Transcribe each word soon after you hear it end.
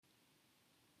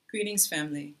Greetings,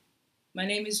 family. My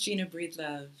name is Gina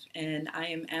Breedlove, and I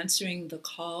am answering the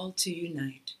call to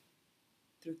unite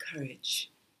through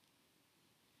courage.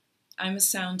 I'm a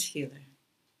sound healer.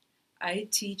 I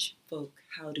teach folk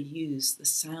how to use the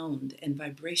sound and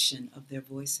vibration of their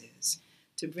voices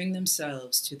to bring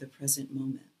themselves to the present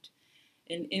moment.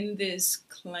 And in this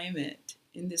climate,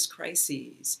 in this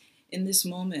crisis, in this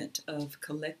moment of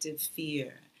collective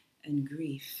fear and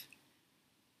grief,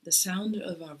 the sound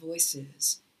of our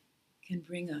voices can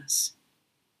bring us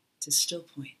to still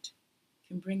point,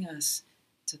 can bring us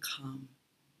to calm,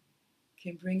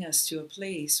 can bring us to a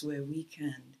place where we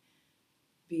can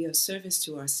be of service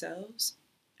to ourselves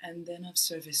and then of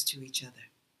service to each other.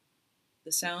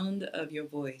 The sound of your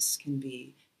voice can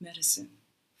be medicine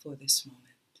for this moment.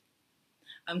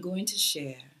 I'm going to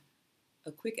share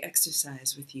a quick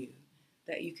exercise with you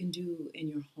that you can do in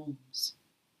your homes.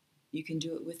 You can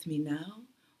do it with me now,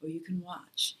 or you can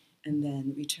watch and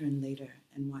then return later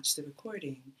and watch the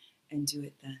recording and do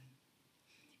it then.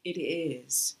 It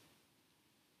is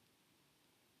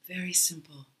very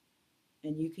simple,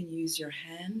 and you can use your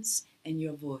hands and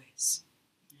your voice.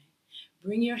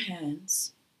 Bring your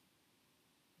hands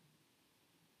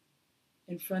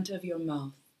in front of your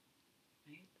mouth,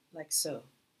 right? Like so.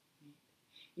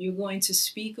 You're going to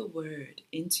speak a word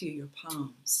into your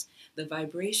palms. The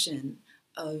vibration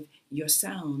of your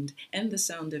sound and the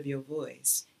sound of your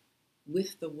voice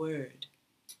with the word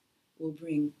will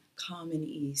bring calm and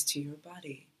ease to your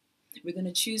body. We're going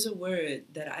to choose a word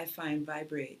that I find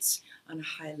vibrates on a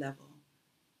high level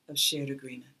of shared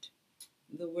agreement.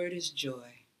 The word is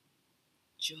joy.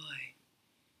 Joy.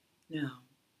 Now,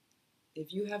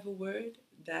 if you have a word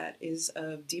that is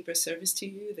of deeper service to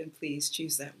you, then please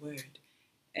choose that word.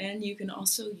 And you can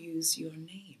also use your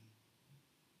name.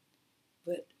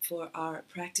 But for our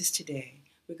practice today,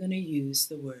 we're going to use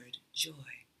the word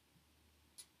joy.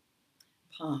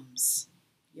 Palms,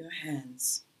 your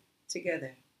hands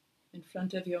together in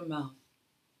front of your mouth,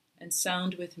 and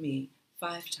sound with me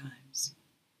 5 times.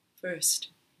 First,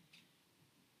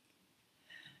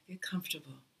 get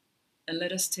comfortable and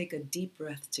let us take a deep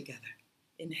breath together.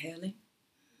 Inhaling,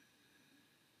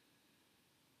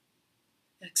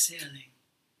 exhaling.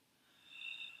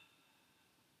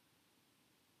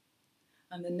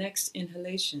 On the next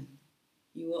inhalation,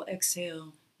 you will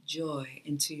exhale joy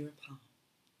into your palm.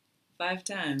 5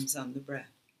 times on the breath.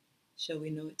 Shall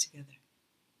we know it together?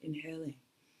 Inhaling,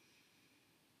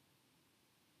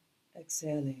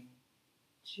 exhaling.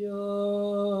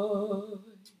 Joy,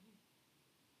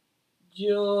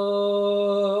 joy,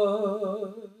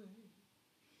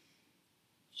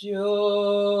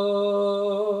 joy,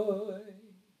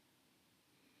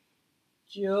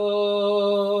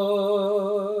 joy,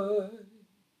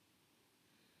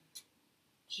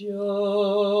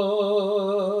 joy.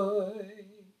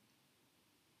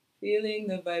 Feeling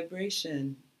the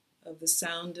vibration of the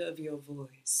sound of your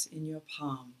voice in your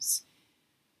palms,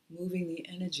 moving the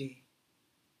energy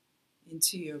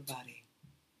into your body.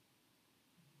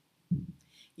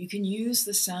 You can use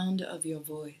the sound of your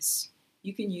voice.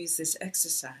 You can use this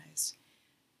exercise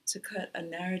to cut a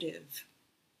narrative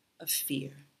of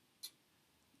fear.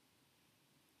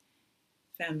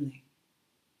 Family,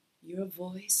 your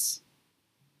voice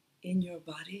in your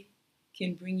body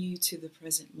can bring you to the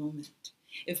present moment.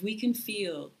 If we can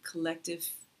feel collective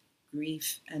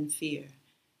grief and fear,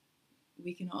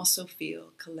 we can also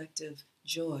feel collective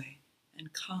joy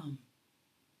and calm.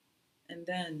 And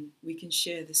then we can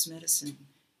share this medicine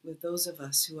with those of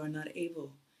us who are not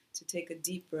able to take a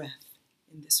deep breath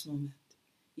in this moment.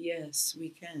 Yes, we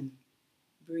can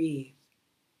breathe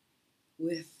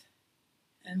with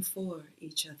and for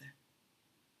each other.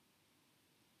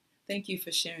 Thank you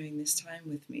for sharing this time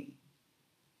with me.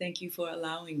 Thank you for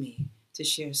allowing me to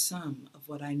share some of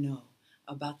what I know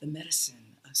about the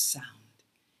medicine of sound,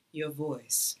 your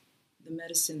voice, the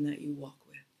medicine that you walk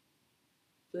with.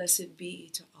 Blessed be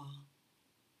to all.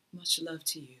 Much love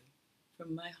to you,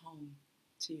 from my home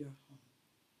to your home.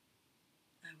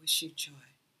 I wish you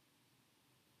joy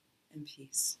and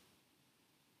peace.